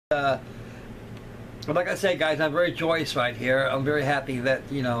like I say, guys, I'm very joyous right here. I'm very happy that,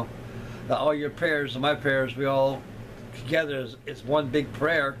 you know, that all your prayers and my prayers, we all together is one big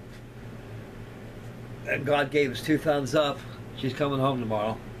prayer. And God gave us 2 thumbs up. She's coming home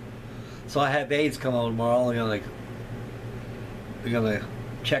tomorrow. So I have aides come home tomorrow. We're gonna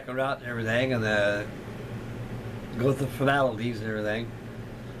check her out and everything, and go through the formalities and everything.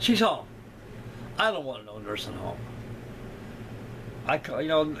 She's home. I don't want no nursing home. You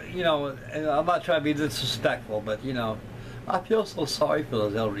know, and I'm not trying to be disrespectful, but you know, I feel so sorry for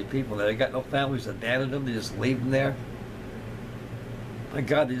those elderly people that they got no families, abandoned them, they just leave them there. My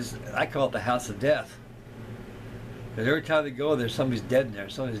God, I call it the house of death. Because every time they go there, somebody's dead in there,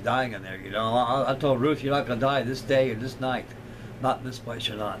 somebody's dying in there. You know, I told Ruth, you're not going to die this day or this night. Not in this place,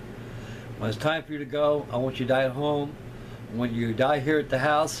 you're not. When it's time for you to go, I want you to die at home. When you die here at the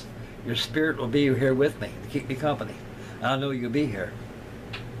house, your spirit will be here with me to keep me company. And I know you'll be here.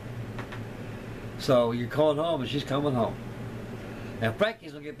 So you're calling home, and she's coming home. And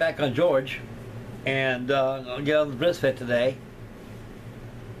Frankie's going to get back on George, and I'll get on the brisket today.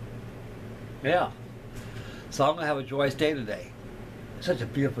 Yeah. So I'm going to have a joyous day today. It's such a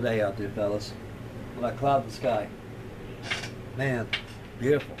beautiful day out there, fellas. With that cloud in the sky. Man,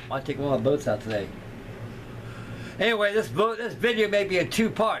 beautiful. Might take one of the boats out today. Anyway, this video may be in 2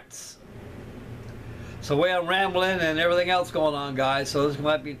 parts. So the way I'm rambling and everything else going on, guys, so this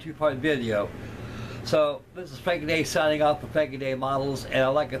might be a 2-part video. So this is Frankie Day signing off for Frankie Day Models, and I'd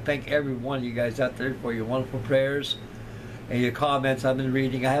like to thank every one of you guys out there for your wonderful prayers and your comments I've been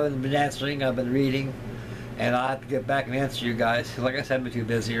reading. I haven't been answering, I've been reading, and I have to get back and answer you guys. Like I said, I've been too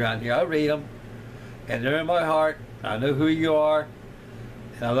busy around here. I read them, and they're in my heart. I know who you are,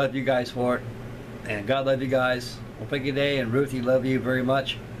 and I love you guys for it, and God love you guys. Well, Frankie Day and Ruthie love you very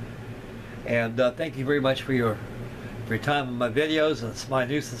much, and thank you very much for your time on my videos. It's my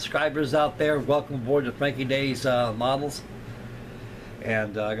new subscribers out there. Welcome aboard to Frankie Day's Models,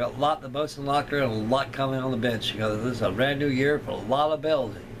 and I got a lot, the most in locker, and a lot coming on the bench. You know, this is a brand new year for a lot of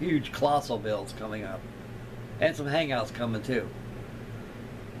builds, huge, colossal builds coming up, and some hangouts coming too.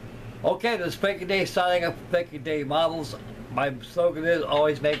 Okay, this is Frankie Day signing up for Frankie Day Models. My slogan is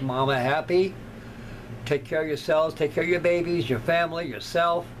always make mama happy. Take care of yourselves, take care of your babies, your family,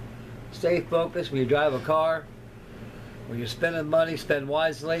 yourself. Stay focused when you drive a car. When you're spending money, spend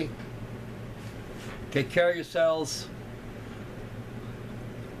wisely. Take care of yourselves.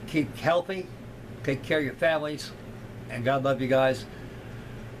 Keep healthy. Take care of your families. And God love you guys.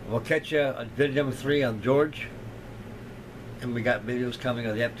 We'll catch you on video number 3 on George. And we got videos coming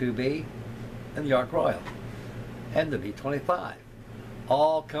on the F2B and the Ark Royal and the V25.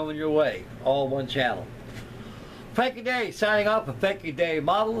 All coming your way. All one channel. Frankie Day signing off for Frankie Day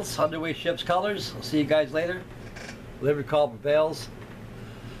Models. Underway Ships Colors. I'll see you guys later. Delivery call prevails.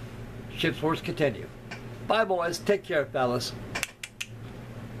 Ships wars continue. Bye, boys. Take care, fellas.